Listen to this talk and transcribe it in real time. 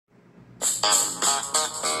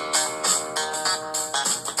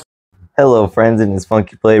Hello friends, and it's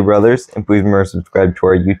Funky Play Brothers, and please remember to subscribe to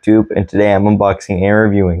our YouTube. And today I'm unboxing and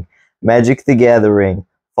reviewing Magic the Gathering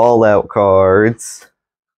Fallout cards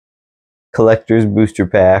Collector's Booster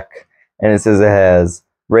Pack, and it says it has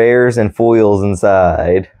rares and foils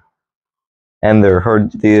inside, and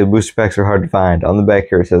the booster packs are hard to find. On the back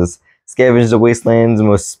here it says scavenge the wasteland's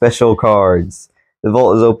most special cards. The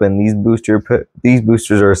vault is open. These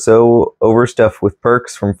boosters are so overstuffed with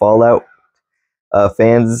perks from Fallout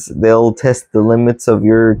fans, they'll test the limits of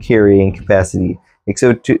your carrying capacity.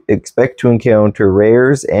 Expect to encounter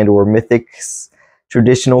rares and/or mythics,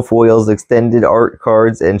 traditional foils, extended art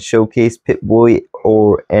cards, and showcase Pip-Boy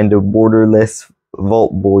and borderless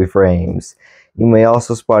Vault Boy frames. You may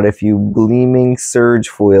also spot a few gleaming Surge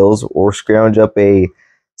foils or scrounge up a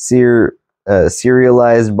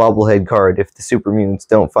serialized bobblehead card if the super mutants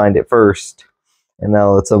don't find it first. And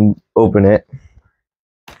now let's open it.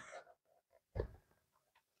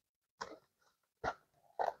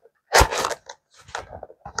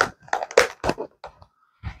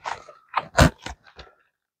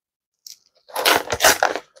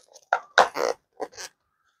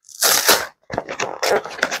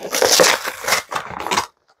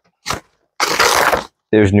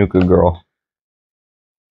 There's Nuka Girl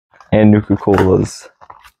and Nuka Colas.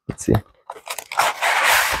 Let's see.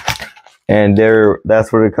 And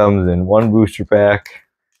that's what it comes in. One booster pack,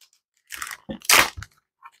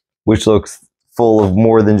 which looks full of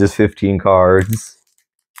more than just 15 cards.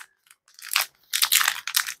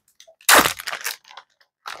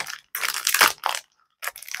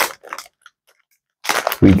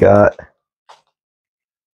 We got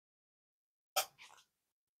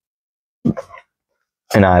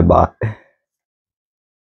an iBot,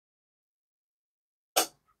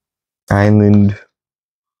 Island,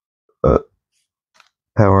 Power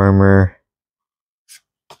Armor,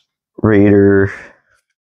 Raider,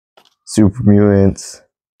 Super Mutants,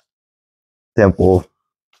 Temple,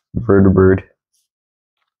 Vertibird,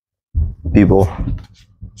 People,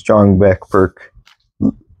 Strong Back Perk,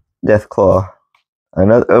 Deathclaw,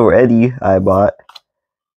 Eddie iBot,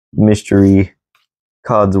 Mystery,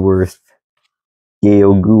 Codsworth,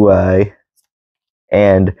 Yale Gui,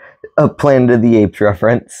 and a Planet of the Apes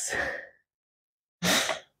reference.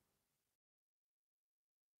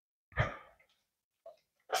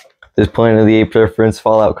 This Planet of the Apes reference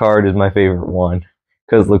Fallout card is my favorite one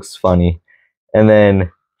because it looks funny. And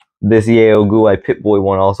then this Yale Gui Pip-Boy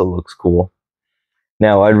one also looks cool.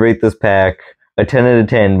 Now I'd rate this pack a 10 out of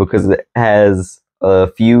 10 because it has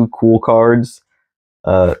a few cool cards.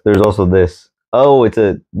 There's also this. Oh, it's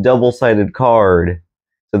a double-sided card.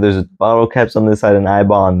 So there's bottle caps on this side and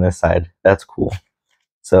eyeball on this side. That's cool.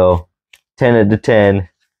 So 10 out of 10.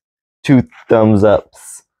 2 thumbs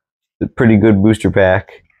ups. A pretty good booster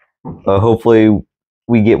pack. Hopefully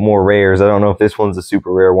we get more rares. I don't know if this one's a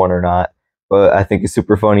super rare one or not, but I think it's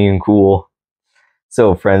super funny and cool.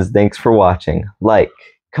 So friends, thanks for watching. Like,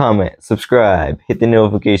 comment, subscribe, hit the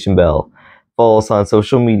notification bell. Follow us on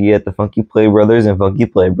social media at the Funky Play Brothers and Funky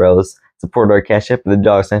Play Bros. Support our Cash App at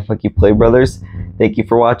the $.sign Funky Play Brothers. Thank you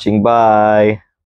for watching. Bye.